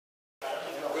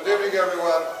Good evening,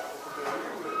 everyone.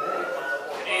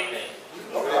 Good evening.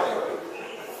 Good evening.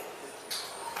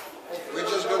 We're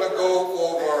just going to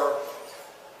go over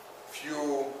a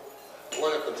few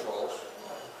water controls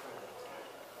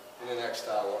in the next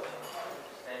hour,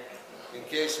 in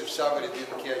case if somebody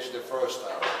didn't catch the first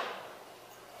hour.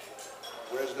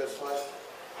 Where's that slide?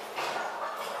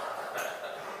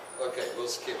 Okay, we'll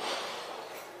skip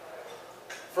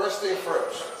that. First thing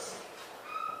first,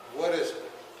 what is it?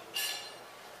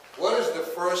 What is the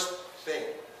first thing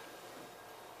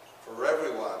for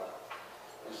everyone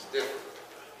is different.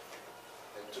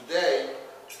 And today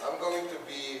I'm going to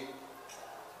be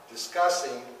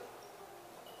discussing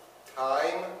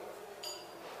time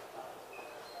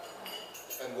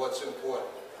and what's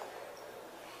important.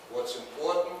 What's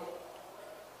important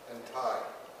and time.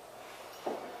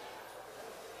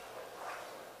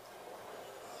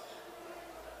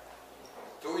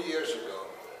 Two years ago,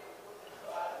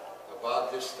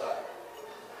 about this time,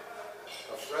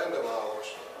 a friend of ours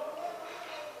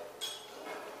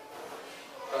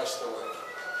passed away.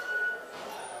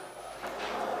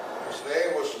 His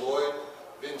name was Lloyd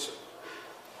Vincent.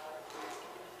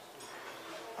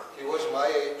 He was my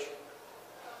age,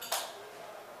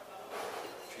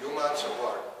 a few months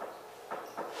apart.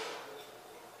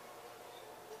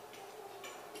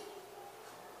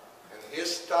 And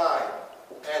his time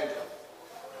ended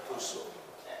too soon.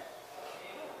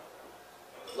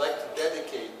 I'd like to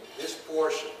dedicate this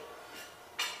portion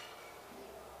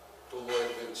to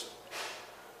Lloyd Vincent.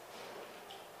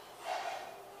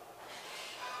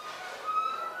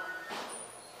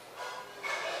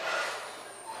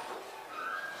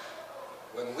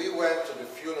 When we went to the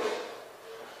funeral,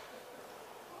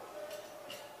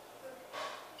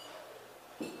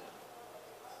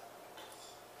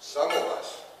 some of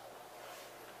us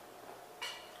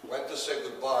went to say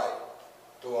goodbye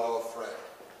to our friend.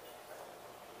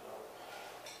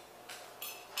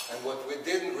 And what we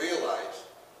didn't realize,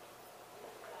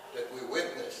 that we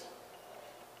witnessed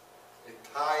a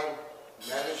time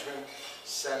management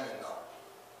seminar.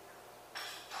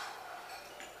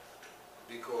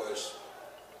 Because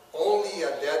only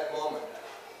at that moment,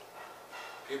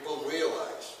 people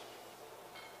realize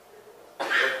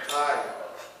what time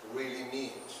really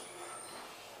means.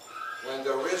 When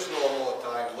there is no more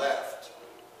time left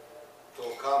to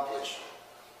accomplish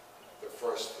the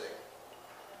first thing.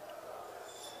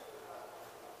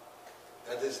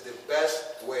 That is the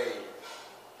best way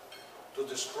to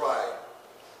describe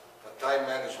a time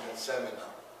management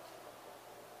seminar.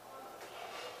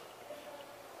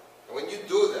 And when you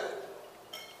do that,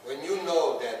 when you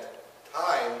know that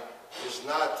time is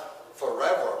not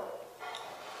forever,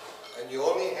 and you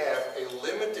only have a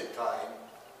limited time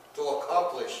to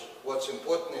accomplish what's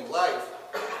important in life,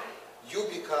 you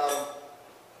become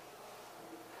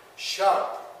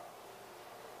sharp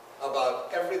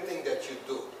about everything that you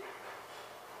do.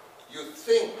 You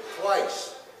think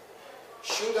twice,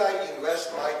 should I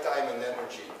invest my time and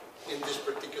energy in this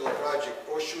particular project,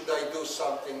 or should I do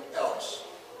something else?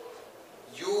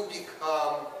 You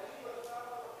become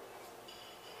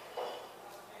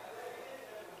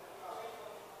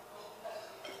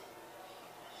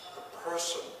a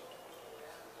person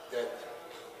that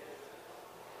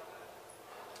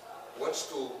wants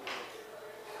to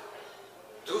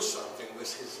do something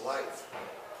with his life,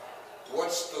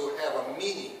 wants to have a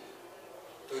meaning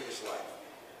to his life.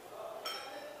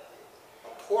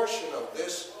 A portion of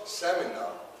this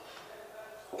seminar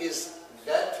is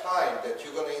that time that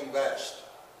you're going to invest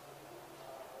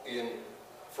in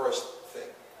first thing.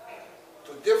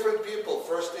 To different people,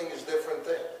 first thing is different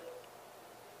thing.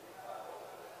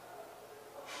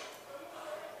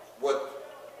 What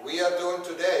we are doing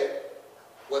today,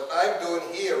 what I'm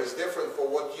doing here is different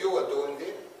from what you are doing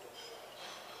here.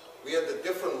 We are the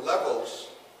different levels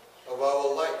of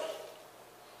our life.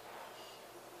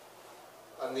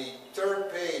 On the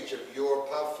third page of your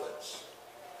pamphlets,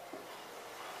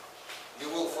 you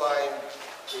will find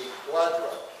a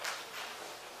quadrant,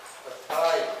 a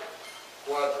time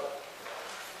quadrant.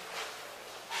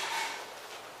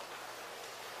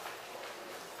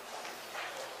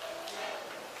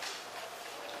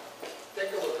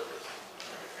 Take a look at this.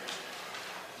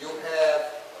 You have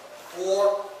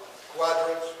 4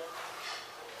 quadrants,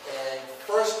 and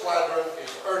first quadrant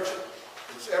is urgent.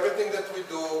 It's everything that we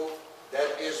do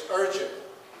that is urgent.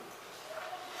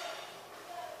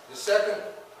 The second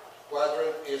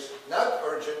quadrant is not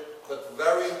urgent, but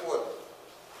very important.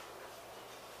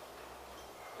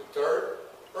 The third,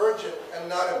 urgent and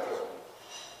not important.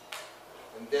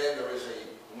 And then there is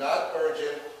a not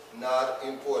urgent, not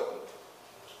important.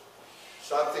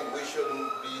 Something we shouldn't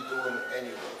be doing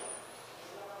anyway.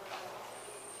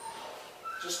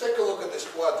 Just take a look at these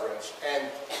quadrants and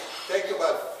take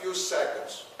about a few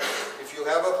seconds. If you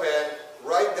have a pen,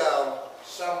 write down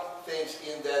some things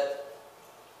in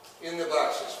the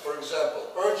boxes. For example,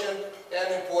 urgent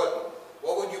and important.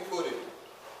 What would you put in?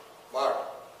 Mark.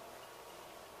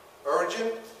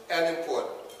 Urgent and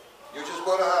important. You just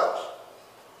bought a house.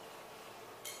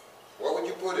 What would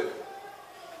you put in? Things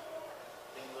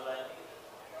that I need.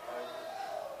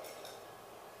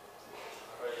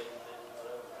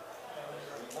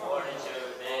 Furniture,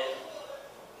 bed.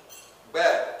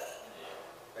 Bed.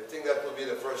 I think that would be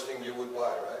the first thing you would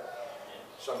buy, right?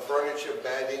 Some furniture,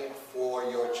 bedding for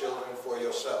your children, for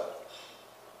yourself.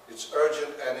 It's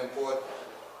urgent and important.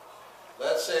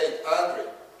 Let's say, Andre,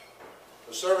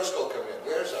 the service call come in.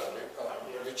 Where's Andre? Oh,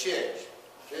 you changed.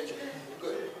 Did you?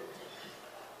 Good.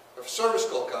 If a service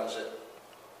call comes in,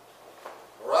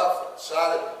 Rafa,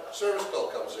 Saturday, service call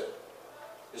comes in.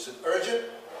 Is it urgent?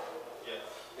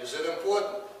 Yes. Is it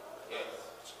important? Yes.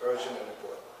 It's urgent and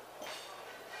important.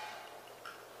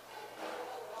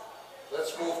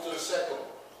 Let's move to the second one.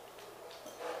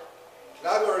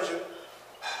 Not urgent,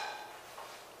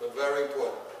 but very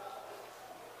important.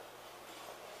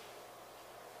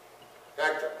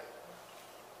 Hector,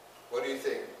 what do you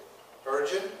think?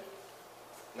 Urgent?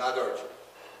 Not urgent,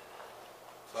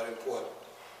 but important.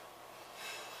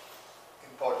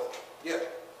 Important. Yeah.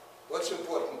 What's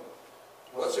important?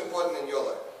 What's important in your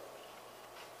life?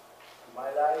 In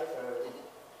my life,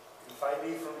 if I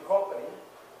leave from the company,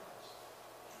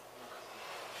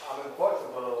 I'm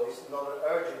important, but it's not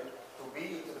urgent to be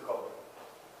into the company.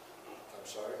 I'm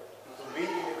sorry? To be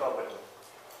in the company.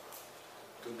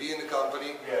 To be in the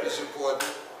company Yes. is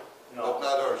important, No. but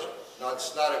not urgent. No,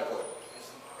 it's not important.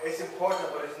 It's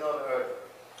important, but it's not urgent.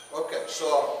 Okay,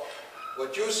 so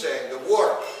what you're saying, the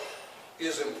work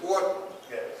is important,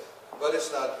 Yes. but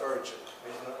it's not urgent.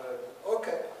 It's not urgent.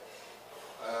 Okay.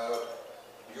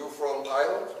 You from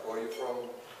Ireland or you from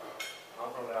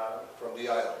I'm from the island. the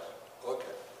island?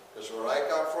 Okay. Because where I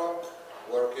come from,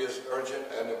 work is urgent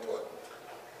and important.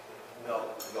 No.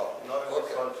 No. Not in this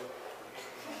Okay. country.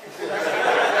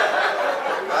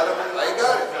 Madam, I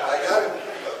got it. I got it.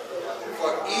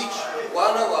 For each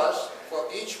one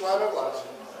of us,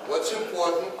 what's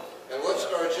important and what's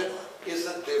urgent is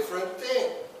a different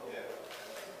thing.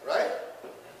 Right?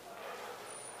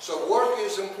 So work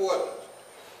is important,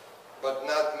 but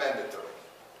not mandatory.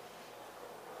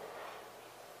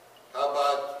 How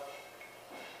about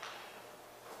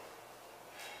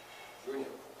Junior?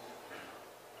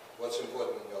 What's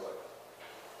important in your life?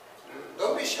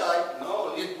 Don't be shy.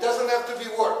 No, It doesn't have to be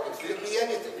work. It can be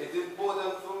anything. it is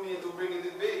important for me to bring in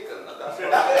the bacon. That's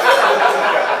what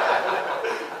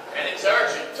And it's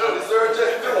urgent I'm too.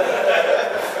 researching too.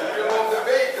 Bring home the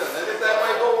bacon. Anytime I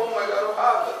go home, I gotta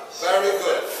have it. Very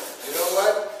good. You know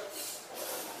what?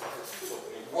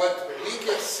 What we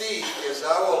can see is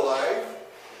our life,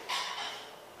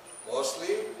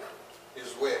 mostly,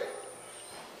 is where?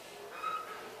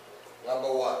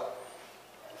 Number one,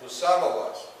 to some of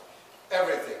us,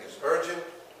 everything is urgent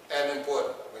and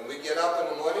important. When we get up in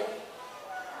the morning,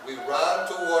 we run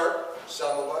to work,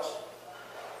 some of us,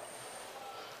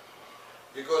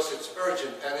 because it's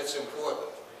urgent and it's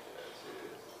important.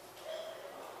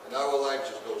 And our life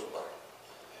just goes by.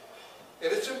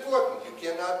 And it's important, you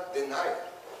cannot deny it.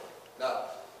 Now,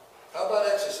 how about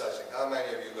exercising? How many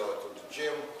of you go to the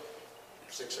gym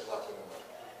 6 o'clock in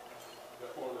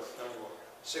the morning?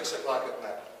 6 o'clock at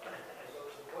night?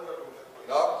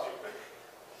 No?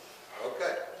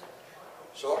 Okay.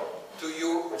 So, to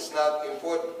you, it's not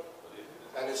important.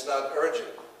 And it's not urgent.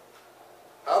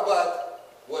 How about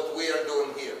what we are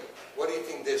doing here? What do you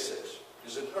think this is?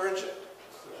 Is it urgent?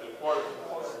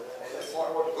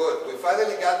 Good. We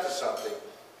finally got to something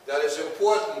that is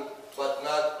important but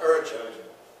not urgent.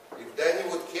 If Danny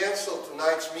would cancel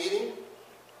tonight's meeting,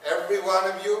 every one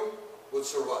of you would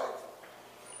survive.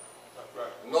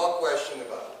 No question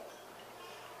about it.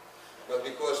 But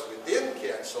because we didn't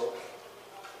cancel,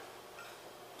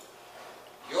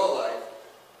 your life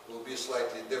will be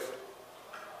slightly different.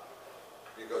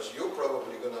 Because you're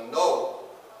probably going to know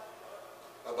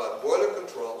about boiler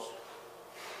controls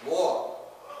more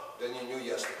than you knew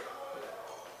yesterday.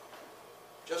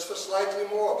 Just for slightly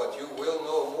more, but you will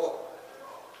know more.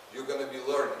 You're going to be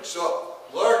learning. So,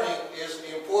 learning is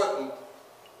important,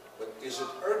 but is it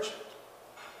urgent?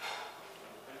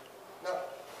 No.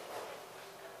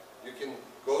 You can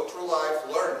go through life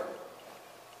learning.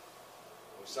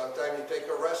 And sometimes you take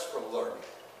a rest from learning.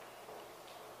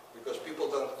 Because people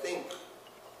don't think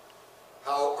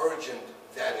how urgent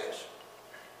that is.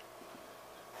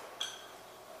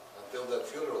 Until that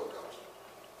funeral comes.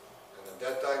 And at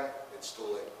that time, it's too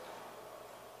late.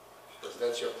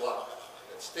 that's your clock.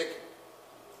 That's ticking.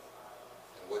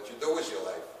 And what you do with your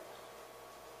life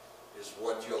is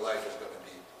what your life is going to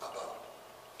be about.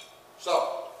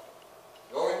 So,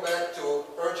 going back to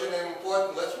urgent and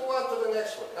important, let's move on to the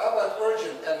next one. How about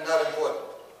urgent and not important?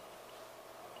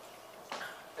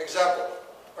 Example,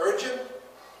 urgent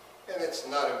and it's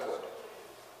not important.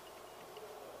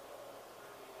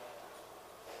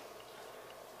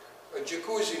 A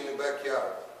jacuzzi in the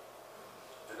backyard.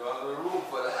 You don't have the room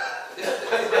for that. You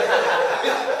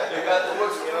got too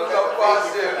much food and parts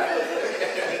there.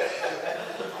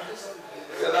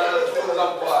 You got a lot of food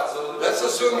and parts. So Let's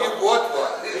assume you bought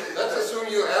one. Let's assume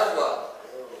you have one.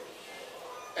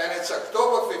 And it's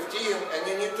October 15 and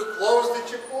you need to close the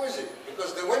jacuzzi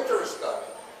because the winter is coming.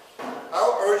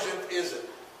 How urgent is it?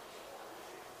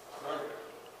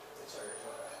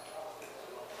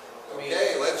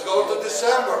 Okay, let's go to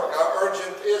December. How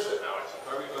urgent is it?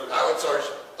 Now it's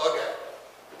urgent. Okay.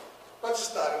 But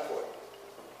it's not important.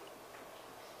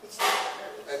 It's not.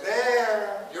 And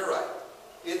there, you're right.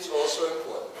 It's also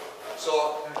important.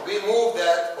 So we move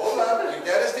that, hold on, if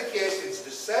that is the case, it's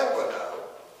December now,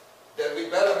 then we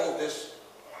better move this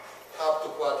up to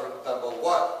quadrant number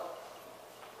 1.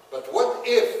 But what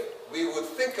if we would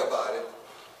think about it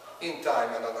in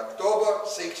time, and on October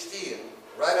 16,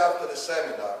 right after the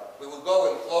seminar, we would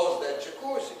go and close that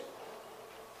jacuzzi.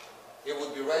 It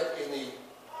would be right in the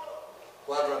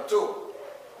quadrant 2,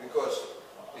 because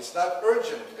it's not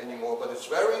urgent anymore, but it's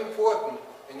very important,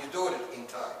 and you do it in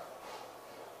time.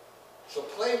 So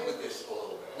play with this a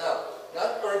little bit. Now,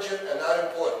 not urgent and not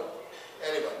important.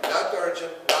 Anybody, not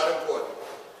urgent, not important.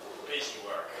 Busy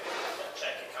work.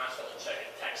 Check it, constantly check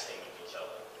it, texting with each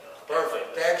other. You know.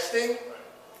 Perfect. Texting.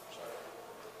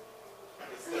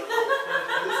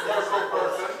 Hysterical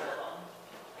person.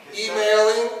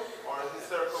 Emailing. Or a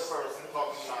hysterical person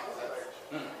talking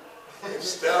nonsense.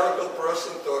 Hysterical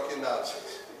person talking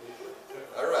nonsense.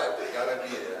 All right, we gotta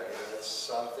be there. That's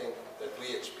something that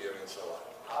we experience a lot.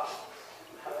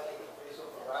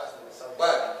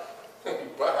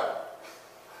 But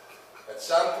at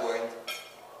some point,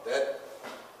 that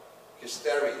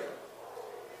hysteria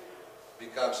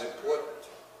becomes important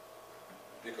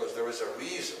because there is a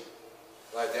reason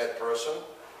why that person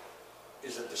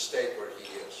is at the state where he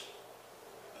is.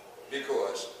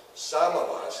 Because some of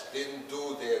us didn't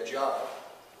do their job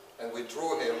and we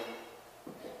threw him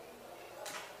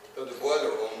to the boiler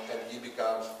room and he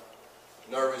becomes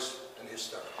nervous and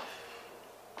hysterical.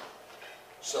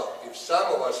 So if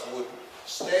some of us would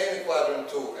stay in quadrant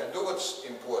 2 and do what's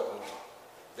important,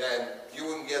 then you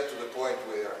wouldn't get to the point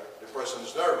where the person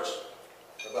is nervous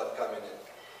about coming in.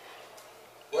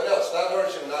 What else? Not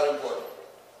urgent, not important.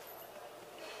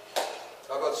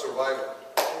 How about survival?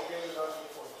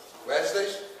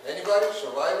 Wednesdays? Anybody?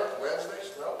 Survivor?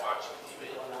 Wednesdays? No? Watching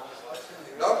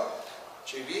TV. No?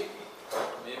 TV?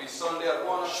 maybe Sunday at 1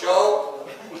 o'clock. Show?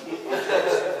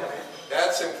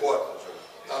 That's important.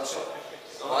 I'm sorry.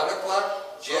 1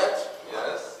 o'clock? Jets?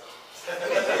 Yes.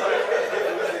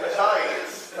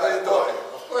 Giants. How are you talking?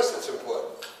 Of course it's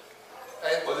important.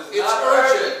 And But it's it's not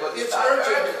urgent. urgent, but it's It's not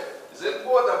urgent. urgent. It's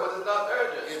important, but it's not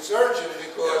urgent. It's urgent If a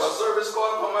because service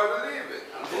call come, I will leave it.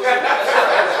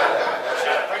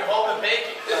 Gotta bring home the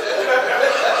bacon.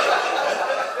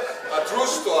 a true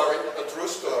story.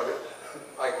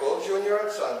 I called Junior on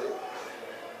Sunday.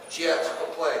 Jets are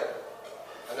playing.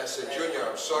 And I said, Junior,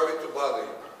 I'm sorry to bother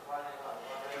you.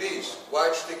 Please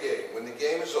watch the game. When the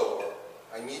game is over,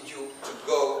 I need you to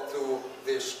go through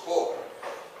this score.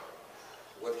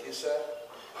 What he said?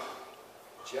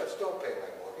 Jets don't pay my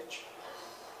mortgage.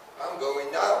 I'm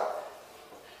going now.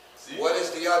 See? What is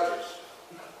the address?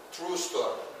 True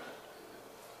story.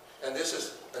 And this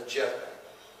is a jet bank.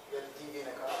 You have the TV in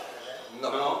the car. No.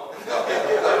 No. No.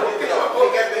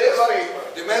 Look at the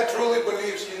newspaper. The man truly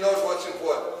believes he knows what's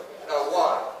important. Now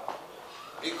why?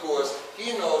 Because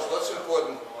he knows what's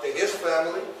important to his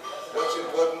family, what's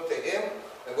important to him,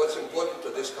 and what's important to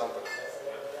this company.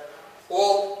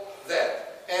 All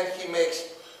that. And he makes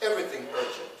everything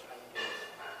urgent.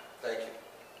 Thank you.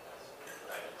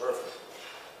 Perfect.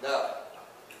 Now,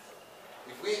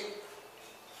 if we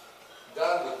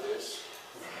done with this,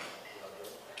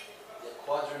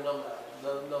 Quadrant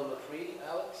number 3,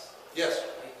 Alex, yes,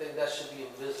 I think that should be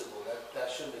invisible. That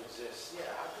shouldn't exist. Yeah,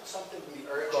 how could something be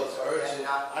urgent Because urgent- and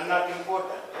not? And not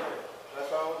important.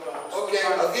 That's why I was okay,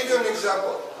 I'll give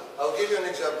you an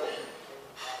example.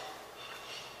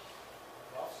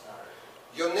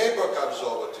 Your neighbor comes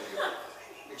over to you.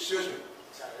 Excuse me.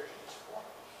 It's not urgent, it's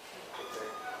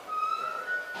important.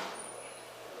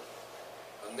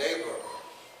 A neighbor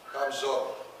comes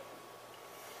over.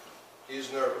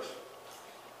 He's nervous.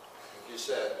 He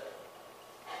said,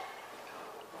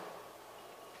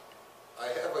 I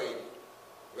have a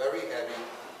very heavy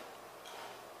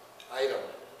item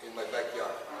in my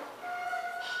backyard,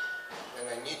 and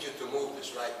I need you to move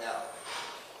this right now.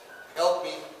 Help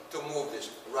me to move this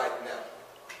right now.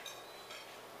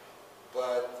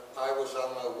 But I was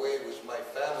on my way with my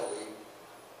family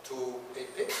to a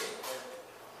picnic.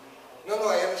 No,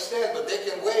 I understand, but they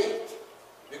can wait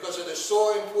because it is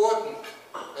so important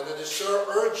and it is so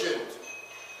urgent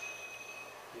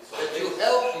So that it you is-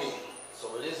 help me.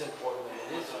 So it is important and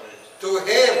it is urgent. To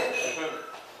him.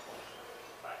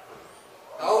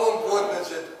 How important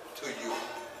is it to you?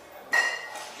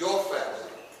 Your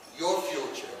family, your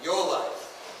future, your life.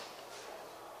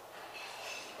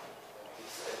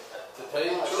 To tell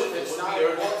you the truth, it would be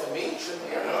urgent to me. No,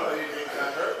 it's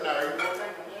not hurt, not important.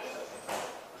 Okay.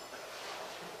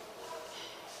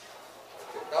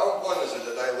 How important is it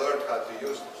that I learned how to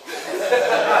use this?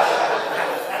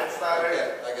 It's not Okay,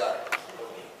 hurt. I got it.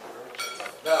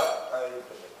 Now,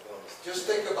 just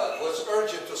think about it. What's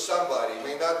urgent to somebody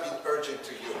may not be urgent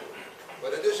to you,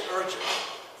 but it is urgent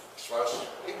as far as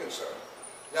he's concerned.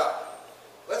 Now,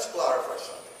 let's clarify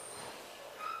something.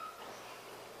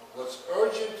 What's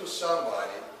urgent to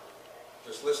somebody,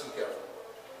 just listen carefully.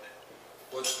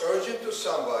 What's urgent to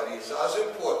somebody is as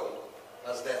important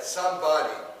as that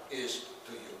somebody is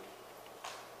to you.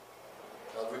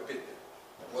 I'll repeat it.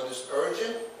 What is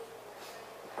urgent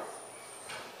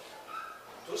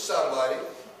to somebody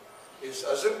is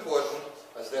as important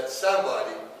as that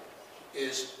somebody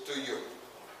is to you.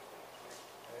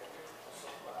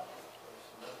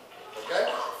 Okay?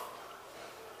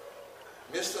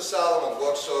 Mr. Solomon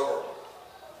walks over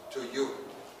to you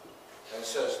and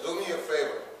says, do me a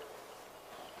favor.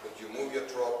 Could you move your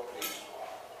throat, please?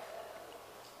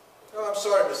 No, I'm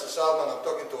sorry, Mr. Solomon, I'm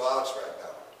talking to Alex right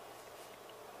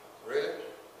now. Really?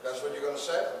 That's what you're going to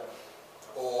say?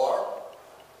 Or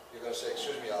you're going to say,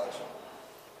 excuse me, Alex,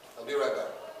 I'll be right back.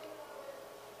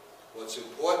 What's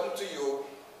important to you,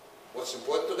 what's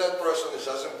important to that person is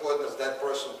as important as that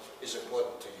person is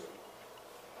important to you.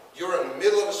 You're in the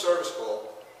middle of a service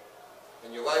call,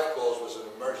 and your wife calls was an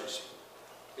emergency.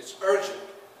 It's urgent.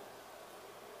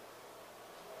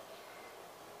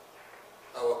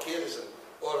 Our kid is an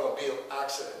automobile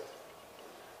accident.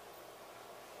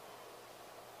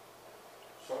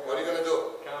 What are you going to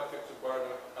do? Can I fix the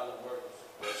burner on the burgers?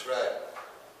 That's right.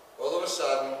 All of a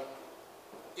sudden,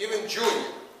 even Junior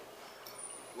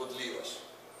would leave us.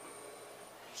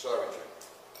 Sorry, Junior.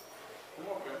 I'm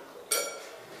okay. Okay?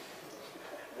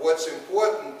 What's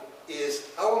important is,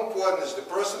 how important is the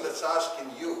person that's asking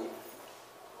you?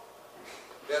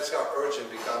 That's how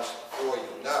urgent becomes for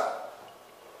you. Now,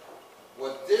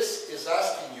 what this is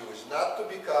asking you is not to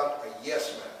become a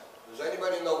yes man. Does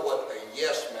anybody know what a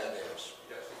yes man is?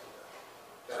 Yes.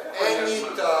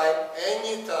 That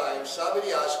anytime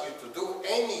somebody asks you to do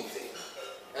anything,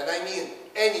 and I mean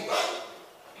anybody,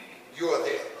 you're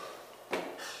there.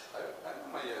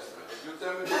 I'm a yes man. If you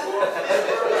tell me to go,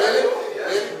 Really?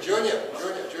 Really? Junior,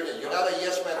 you're not a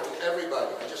yes man to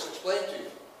everybody. I just explained to you.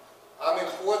 I'm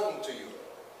important to you.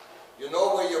 You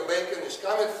know where your bacon is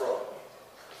coming from.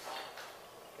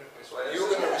 That's why I You're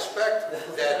said- going to respect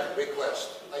that request.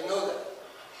 I know that.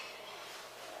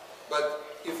 But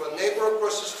if a neighbor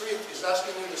across the street is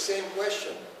asking you the same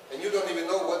question, and you don't even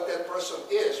know what that person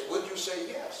is, would you say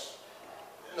yes?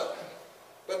 No.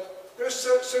 But there's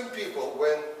certain people,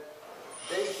 when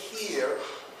they hear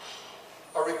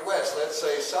a request, let's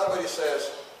say somebody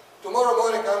says, tomorrow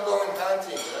morning I'm going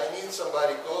hunting, and I need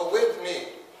somebody, go with me.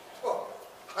 Oh,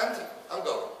 hunting, I'm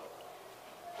going.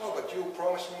 Oh, but you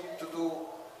promised me to do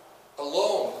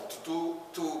alone,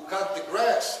 to cut the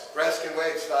grass. Grass can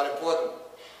wait, it's not important.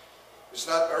 It's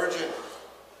not urgent.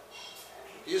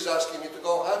 He's asking me to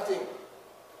go hunting.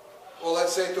 Well,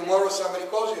 let's say tomorrow somebody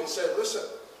calls you and said, listen,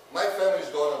 my family's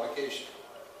going on vacation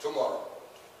tomorrow.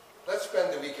 Let's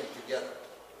spend the weekend together.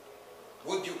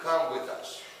 Would you come with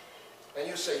us? And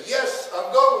you say, yes,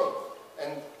 I'm going.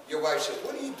 And your wife says,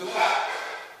 what are you doing?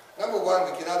 Number one,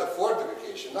 we cannot afford the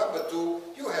vacation. Number two,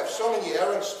 you have so many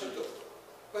errands to do.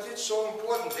 But it's so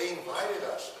important. They invited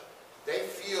us. They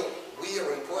feel we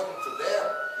are important to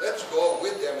them. Let's go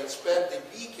with them and spend the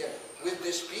weekend with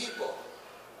these people.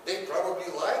 They probably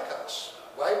like us.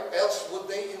 Why else would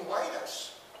they invite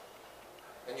us?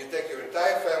 And you take your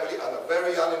entire family on a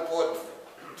very unimportant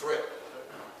trip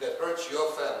that hurts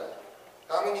your family.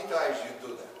 How many times you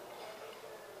do that?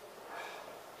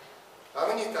 How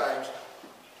many times,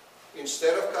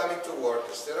 instead of coming to work,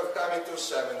 instead of coming to a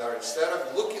seminar, instead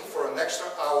of looking for an extra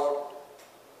hour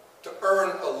to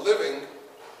earn a living,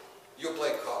 you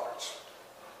play cards?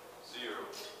 Zero.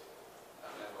 I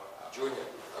never. Junior,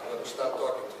 I'm going to stop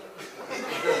talking to you.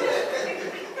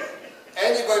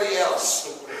 anybody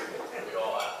else. We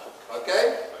all have,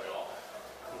 Okay? we all.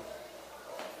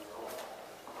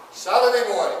 Saturday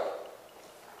morning.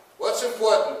 What's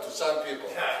important to some people?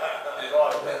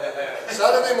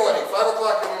 Saturday morning, 5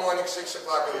 o'clock in the morning, 6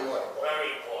 o'clock in the morning.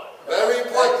 Very important. Very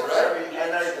important, right?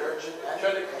 And urgent.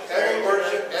 And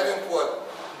urgent and important.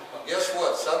 Guess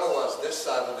what? Some of us this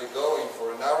Saturday going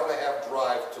for an hour and a half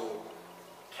drive to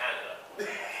Canada.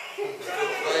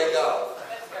 play golf.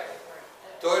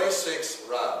 36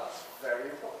 rounds. Very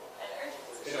important.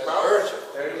 And urgent.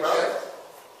 Very Okay? important.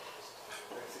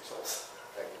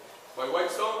 Thank you. My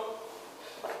wife's home.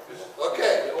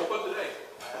 Okay. They open today.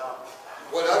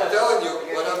 What I'm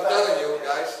telling you,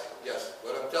 guys, yes,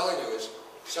 what I'm telling you is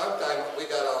sometimes we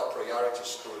got our priorities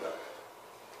screwed up.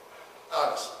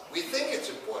 Honestly, we think it's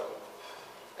important.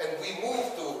 And we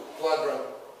move to quadrant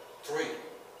 3.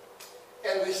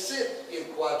 And we sit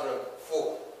in quadrant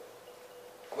 4.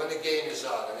 When the game is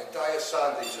on, an entire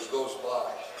Sunday just goes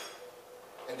by.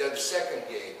 And then the second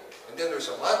game. And then there's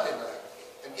a Monday night.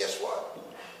 And guess what?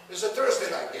 There's a Thursday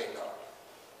night game now.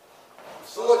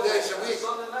 4 days a week.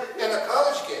 Sunday night. And a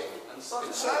college game. And Sunday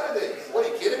It's night. Saturday. What, are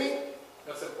you kidding me?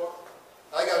 That's important.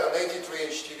 I got an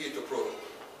 83-inch TV to prove it.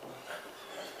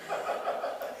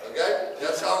 Okay?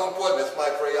 That's how important. It's my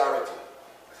priority.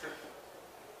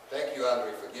 Thank you,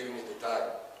 Andre, for giving me the time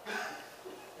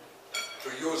to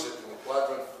use it in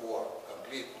quadrant 4.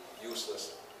 Complete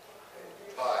useless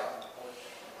time.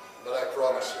 But I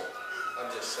promise you,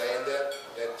 I'm just saying that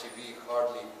TV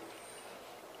hardly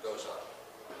goes on.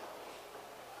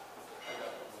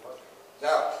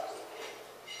 Now,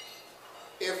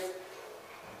 if,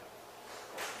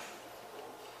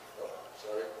 oh,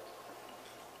 sorry.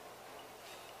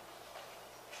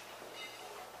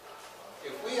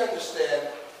 If we understand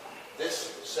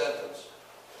this sentence,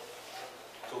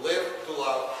 to live, to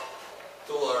love,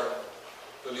 to learn,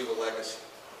 to leave a legacy,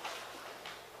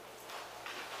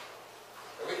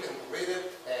 and we can read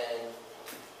it and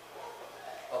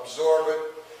absorb it.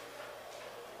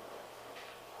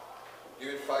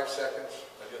 Give it 5 seconds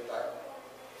of your time.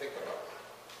 Think about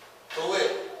it. To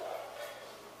live.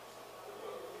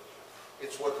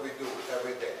 It's what we do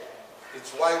every day.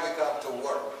 It's why we come to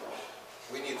work.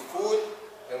 We need food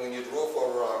and we need roof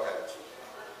over our heads.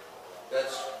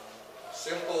 That's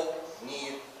simple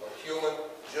need of human,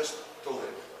 just to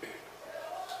live.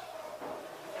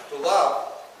 To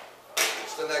love,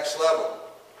 it's the next level.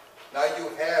 Now you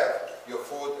have your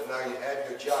food and now you have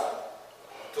your job.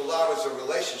 To love is the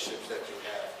relationships that you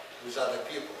have with other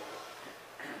people.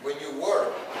 When you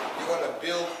work, you want to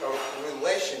build a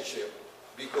relationship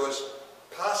because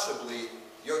possibly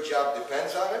your job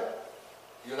depends on it.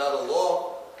 You're not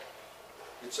alone.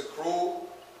 It's a crew.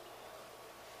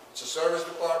 It's a service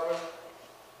department.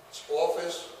 It's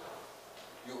office.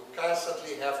 You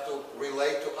constantly have to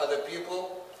relate to other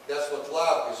people. That's what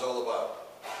love is all about.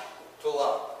 To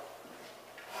love.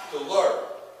 To learn.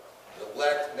 The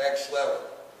next level.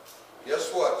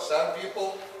 Guess what? Some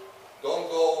people don't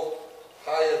go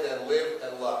higher than live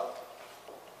and love.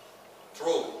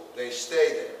 Truly, they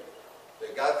stay there.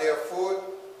 They got their food,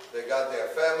 they got their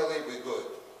family, we're good.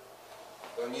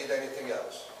 Don't need anything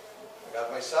else. I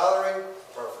got my salary,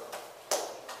 perfect.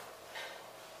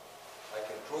 I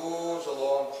can cruise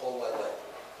along, hold my leg.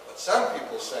 But some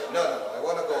people say, no, I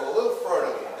want to go a little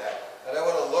further than that, and I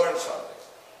want to learn something.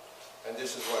 And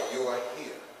this is why you are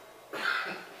here.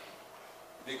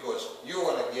 Because you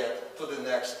want to get to the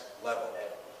next level.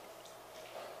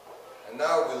 And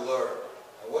now we learn.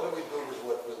 And what do we do with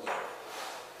what we learn?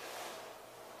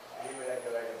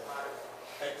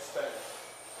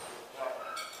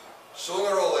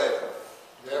 Sooner or later,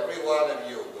 every one of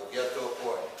you will get to a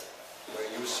point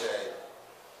where you say,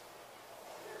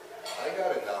 I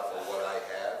got enough of what I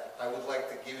have. I would like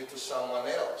to give it to someone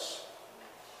else.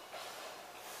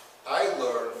 I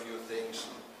learned a few things.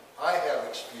 I have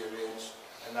experience.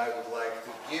 And I would like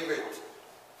to give it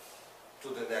to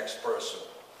the next person.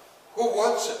 Who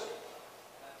wants it?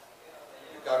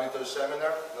 You coming to the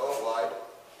seminar? No, why?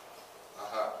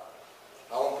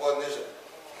 How important is it?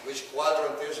 Which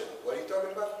quadrant is it? What are you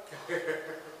talking about?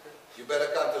 You better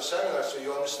come to the seminar so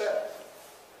you understand.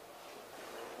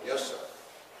 Yes, sir.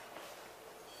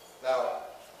 Now,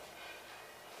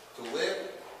 to live,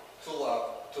 to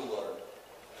love, to learn,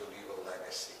 to leave a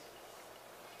legacy.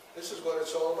 This is what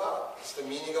it's all about. It's the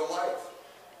meaning of life.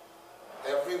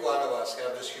 Every one of us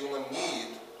have this human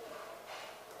need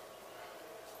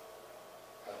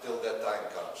until that time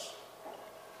comes.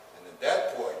 And at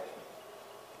that point,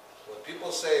 what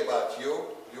people say about you,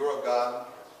 you're gone,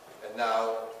 and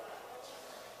now,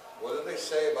 what do they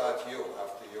say about you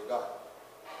after you're gone?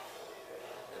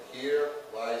 And here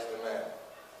lies the man.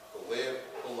 to live,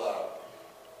 to love.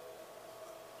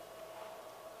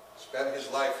 Spent his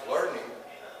life learning,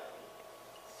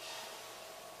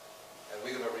 and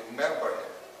we're going to remember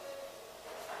him.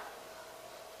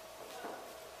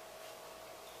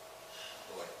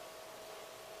 Boy.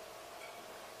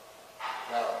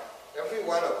 Now, every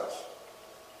one of us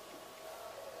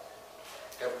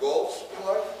have goals in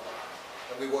life,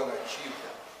 and we want to achieve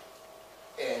them.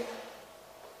 And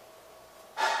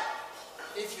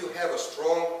if you have a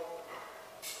strong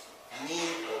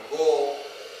need or goal,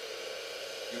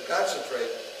 you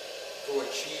concentrate to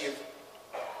achieve,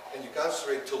 and you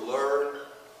concentrate to learn.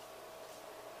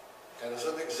 And as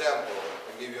an example,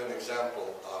 I'll give you an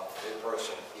example of a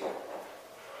person here.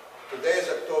 Today is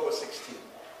October 16th.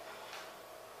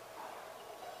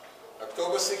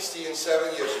 October 16,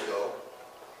 7 years ago,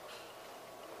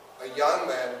 a young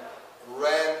man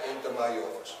ran into my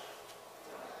office.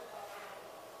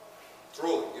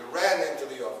 Truly, he ran into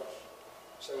the office.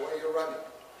 I said, why are you running?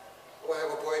 Oh, I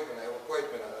have an appointment, I have an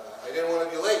appointment. I didn't want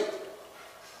to be late.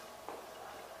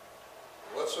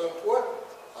 What's so important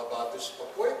about this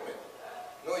appointment?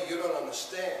 No, you don't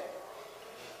understand.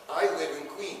 I live in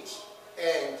Queens,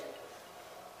 and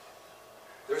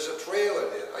there's a trailer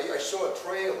there. I saw a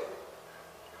trailer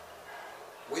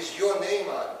with your name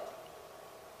on it.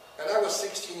 And I was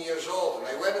 16 years old, and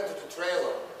I went into the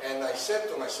trailer, and I said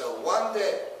to myself, one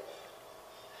day,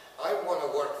 I want to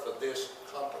work for this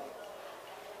company.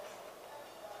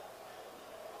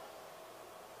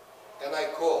 And I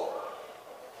called.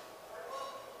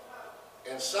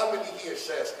 And somebody here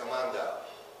says, come on down.